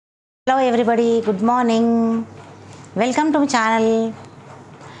everybody, good morning. Welcome to my channel.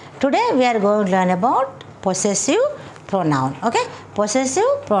 Today we are going to learn about possessive pronoun. Okay,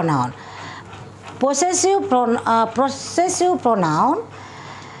 possessive pronoun. Possessive pronoun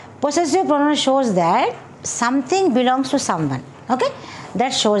shows that something belongs to someone. Okay, that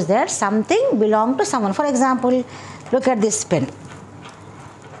shows that something belongs to someone. For example, look at this pen.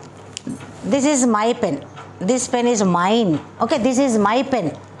 This is my pen. This pen is mine. Okay, this is my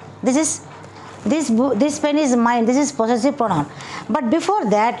pen. This pen is mine. This is possessive pronoun. But before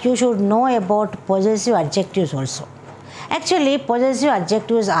that, you should know about possessive adjectives also. Actually, possessive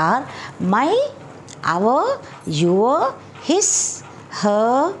adjectives are my, our, your, his,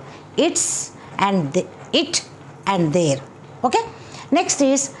 her, its, and it, and their. Okay. Next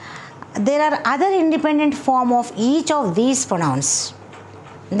is, there are other independent form of each of these pronouns.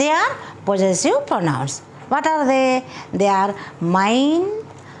 They are possessive pronouns. What are they? They are mine,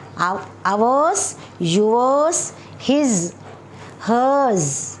 ours, yours, his,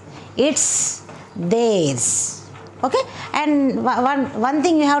 hers, its, theirs. Okay, and one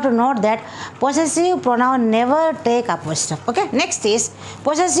thing you have to note that possessive pronoun never take apostrophe. Okay, next is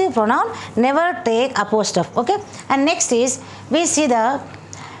possessive pronoun never take apostrophe. Okay, and next is we see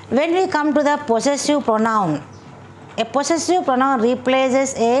when we come to the possessive pronoun, a possessive pronoun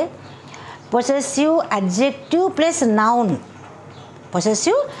replaces a possessive adjective plus noun.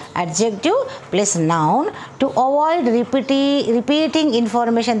 Possessive adjective plus noun to avoid repeating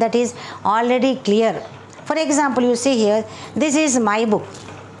information that is already clear. For example, you see here, this is my book.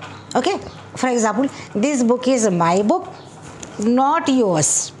 Okay, for example, this book is my book, not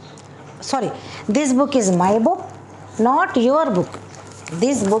yours. Sorry, this book is my book, not your book.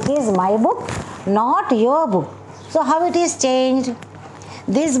 This book is my book, not your book. So how it is changed?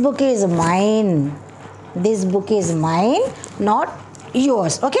 This book is mine. This book is mine, not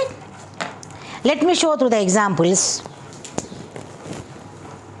yours. Okay, let me show through the examples.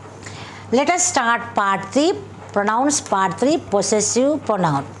 Let us start part 3, pronouns part 3, possessive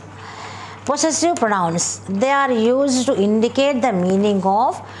pronoun. Possessive pronouns, they are used to indicate the meaning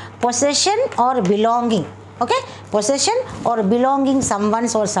of possession or belonging. Okay, possession or belonging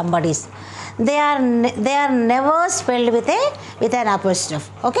someone's or somebody's. They are never spelled with an apostrophe.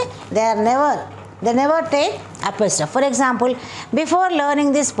 Okay, they never take apostrophe. For example, before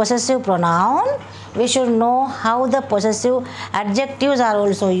learning this possessive pronoun, we should know how the possessive adjectives are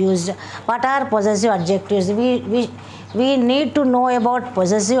also used. What are possessive adjectives? We need to know about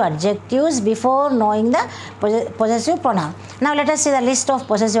possessive adjectives before knowing the possessive pronoun. Now let us see the list of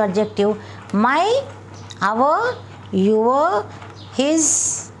possessive adjective. My, our, your,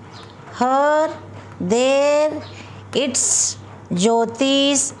 his, her, their, its,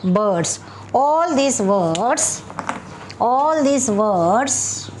 Jyothi's, birds. All these words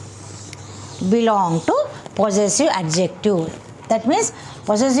belong to possessive adjective. That means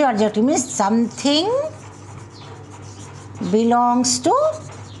possessive adjective means something belongs to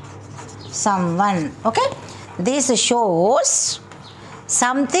someone. Okay, this shows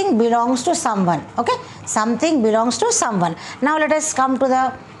something belongs to someone. Okay, something belongs to someone. Now let us come to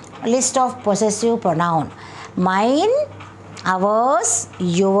the list of possessive pronoun. Mine, ours,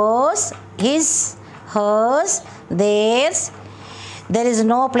 yours, his, hers, theirs. There is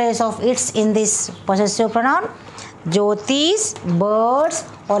no place of its in this possessive pronoun. Jyothi's, birds,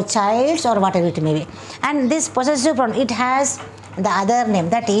 or child's, or whatever it may be. And this possessive pronoun, it has the other name,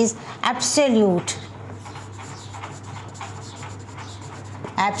 that is absolute.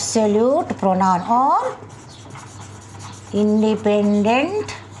 Absolute pronoun or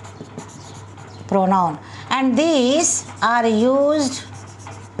independent pronoun. And these are used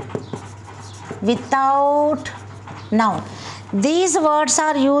without noun. These words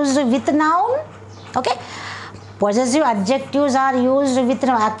are used with noun. Okay, possessive adjectives are used with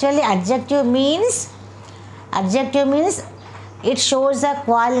noun. Actually, adjective means it shows the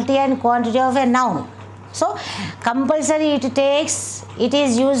quality and quantity of a noun. So compulsory it is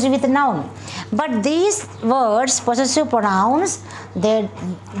used with noun. But these words, possessive pronouns, they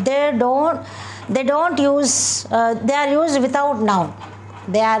don't use, they are used without noun.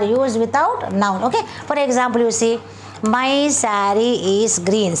 They are used without noun. Okay, for example, you see, my saree is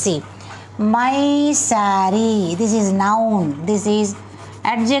green. See, my saree, this is noun, this is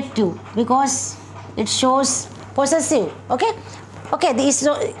adjective because it shows possessive. Okay, this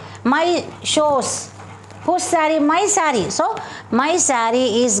my shows whose saree? My saree. So my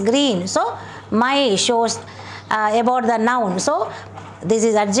saree is green. So my shows about the noun. So this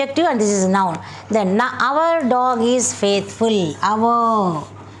is adjective and this is noun. Then our dog is faithful. Our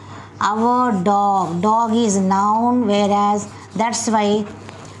dog is noun, whereas that's why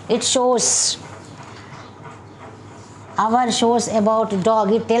it shows, our shows about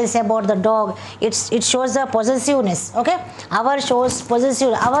dog, it tells about the dog, it shows the possessiveness. Okay, our shows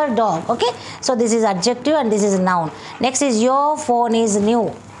possessive, our dog. Okay, so this is adjective and this is noun. Next is your phone is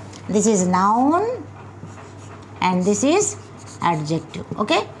new. This is noun and this is adjective.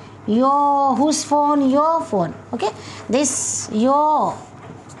 Okay, your, whose phone? Your phone. Okay, this your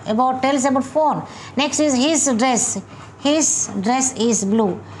about tells about phone. Next is his dress. His dress is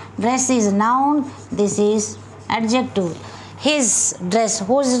blue. Dress is noun, this is adjective. His dress,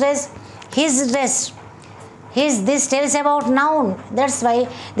 whose dress? His dress. His, this tells about noun, that's why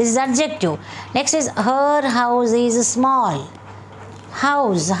this is adjective. Next is her house is small.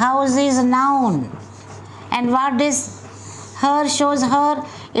 House, house is noun. And what is her shows her?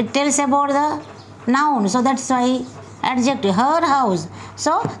 It tells about the noun, so that's why adjective. Her house,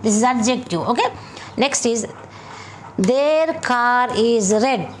 so this is adjective. Okay, next is their car is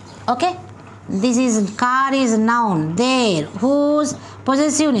red. Okay, this is car is noun. There, whose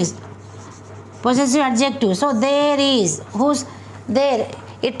possessiveness? Possessive adjective. So there is, whose? There,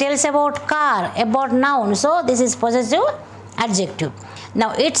 it tells about car, about noun, so this is possessive adjective.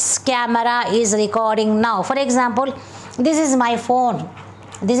 Now its camera is recording now. For example, this is my phone.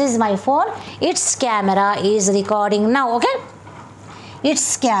 This is my phone. Its camera is recording now. Okay,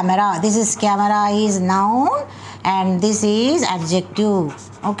 its camera, this is camera is noun and this is adjective.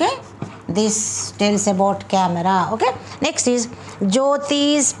 Okay, this tells about camera. Okay, next is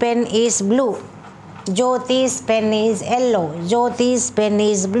Jyothi's pen is blue. Jyothi's pen is yellow. Jyothi's pen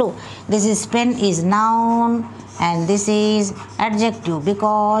is blue. This is pen is noun and this is adjective,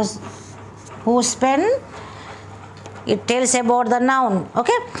 because whose pen? It tells about the noun.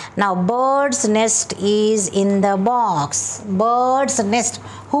 Okay, now bird's nest is in the box. Bird's nest,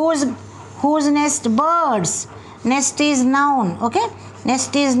 whose nest? Birds. Nest is noun. Okay,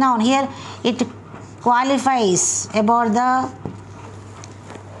 nest is noun. Here it qualifies about the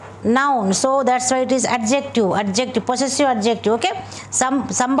noun, so that's why it is adjective. Adjective, possessive adjective. Okay,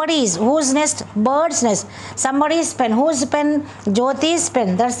 somebody's, whose nest? Bird's nest. Somebody's pen, whose pen? Jyothi's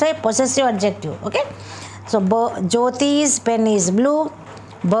pen, that's why possessive adjective. Okay, so Jyothi's pen is blue,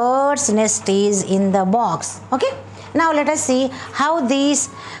 bird's nest is in the box. Okay, now let us see how these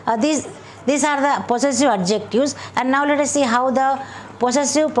are the possessive adjectives, and now let us see how the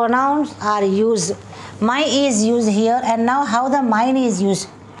possessive pronouns are used. My is used here, and now how the mine is used.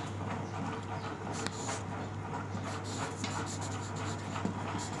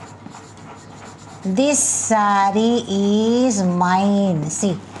 This saree is mine.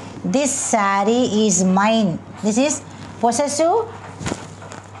 See, this saree is mine. This is possessive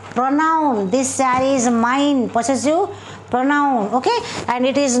pronoun. This saree is mine. Possessive pronoun. Okay, and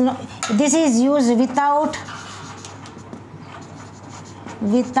it is, this is used without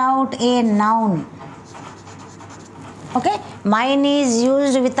a noun. Okay, mine is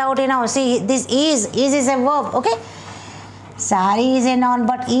used without a noun. See, this is a verb. Okay, saree is a noun,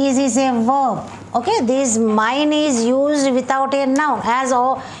 but is a verb. Okay, this mine is used without a noun. As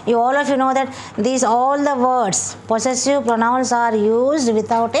all of you know that these all the words, possessive pronouns, are used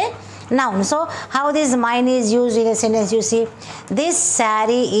without a noun. So how this mine is used in a sentence? You see, this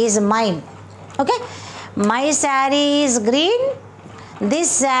saree is mine. Okay, my saree is green.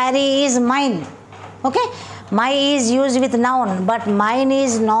 This saree is mine. Okay, my is used with noun, but mine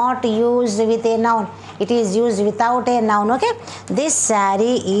is not used with a noun. It is used without a noun. Okay, this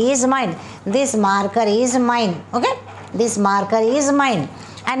saree is mine. This marker is mine. Okay, this marker is mine.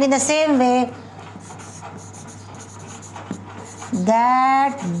 And in the same way,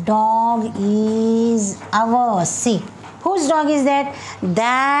 that dog is ours. See, whose dog is that?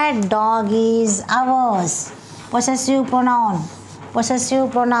 That dog is ours. Possessive pronoun. Possessive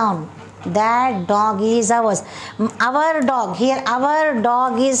pronoun. That dog is ours. Our dog, here our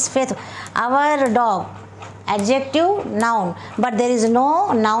dog is faithful. Our dog, adjective, noun, but there is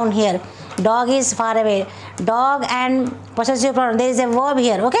no noun here. Dog is far away. Dog and possessive pronoun, there is a verb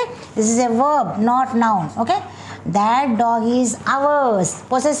here. Okay, this is a verb, not noun. Okay, that dog is ours.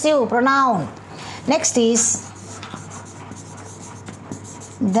 Possessive pronoun. Next is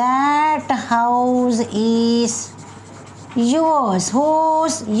that house is yours.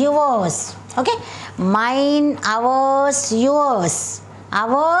 Whose? Yours. Okay, mine, ours, yours.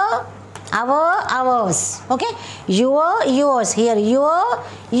 Ours. Okay, yours. Here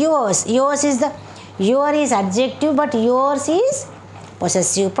yours is the, your is adjective, but yours is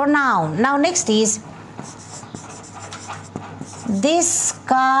possessive pronoun. Now next is this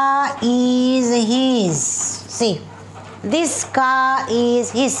car is his. See, this car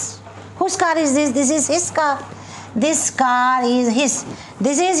is his. Whose car is this? This is his car. This car is his.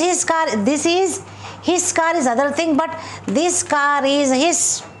 This is his car. This is his car is other thing, but this car is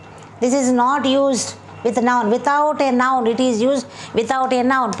his. This is not used with a noun. Without a noun, it is used without a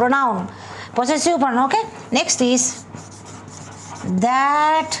noun. Pronoun, possessive pronoun. Okay. Next is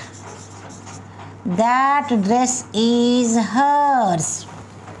that dress is hers.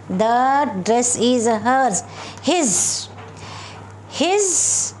 The dress is hers. His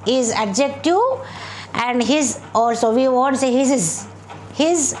is adjective, and his also we won't say his,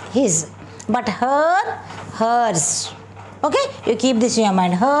 but her, hers. Okay, you keep this in your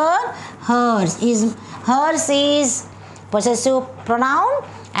mind. Hers is possessive pronoun,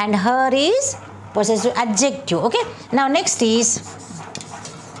 and her is possessive adjective. Okay, now next is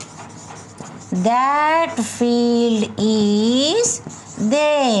that field is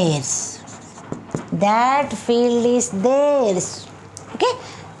theirs. That field is theirs. Okay,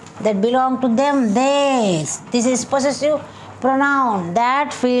 that belong to them, theirs. This is possessive pronoun.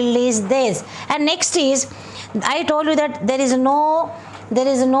 That field is theirs. And next is, I told you that there is no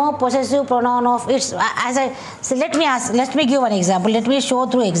possessive pronoun of its. So let me give one example. Let me show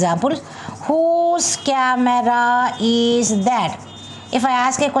through examples. Whose camera is that? If I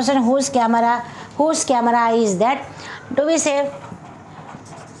ask a question, whose camera is that? Do we say?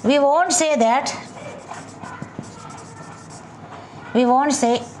 We won't say that. We won't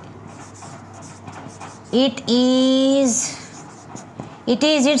say it is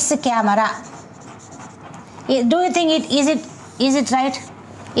its camera. Do you think is it right?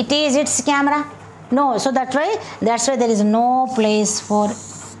 It is its camera? No. So that's why there is no place for,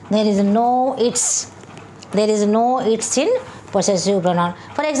 there is no its in possessive pronoun.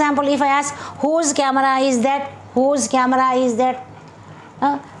 For example, if I ask whose camera is that? Whose camera is that?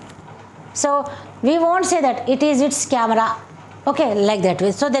 So we won't say that it is its camera. Okay, like that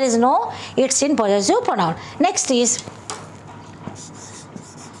way. So there is no its in possessive pronoun. Next is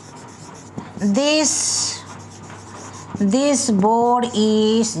this board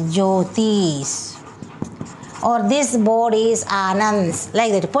is Jyothi's, or this board is Anand's,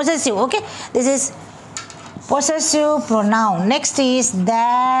 like that. Possessive. Okay, this is possessive pronoun. Next is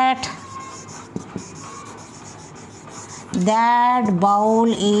that bowl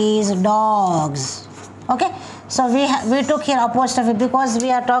is dog's. Okay, so we took here apostrophe because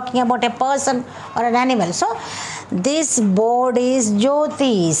we are talking about a person or an animal. So this board is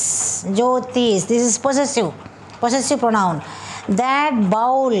Jyothi's. This is possessive pronoun. That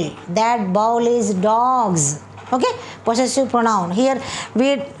bowl is dog's. Okay, possessive pronoun. Here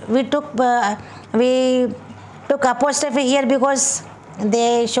we took apostrophe here because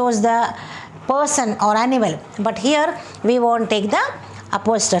they shows the person or animal, but here we won't take the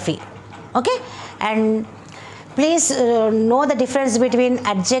apostrophe. Okay, and please know the difference between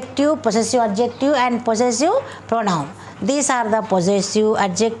adjective, possessive adjective, and possessive pronoun. These are the possessive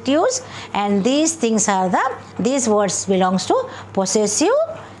adjectives, and these words belongs to possessive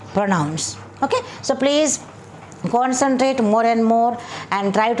pronouns. Okay, so please concentrate more and more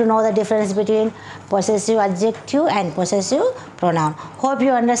and try to know the difference between possessive adjective and possessive pronoun. Hope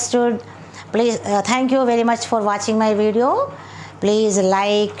you understood. Please thank you very much for watching my video. Please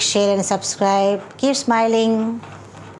like, share and subscribe. Keep smiling.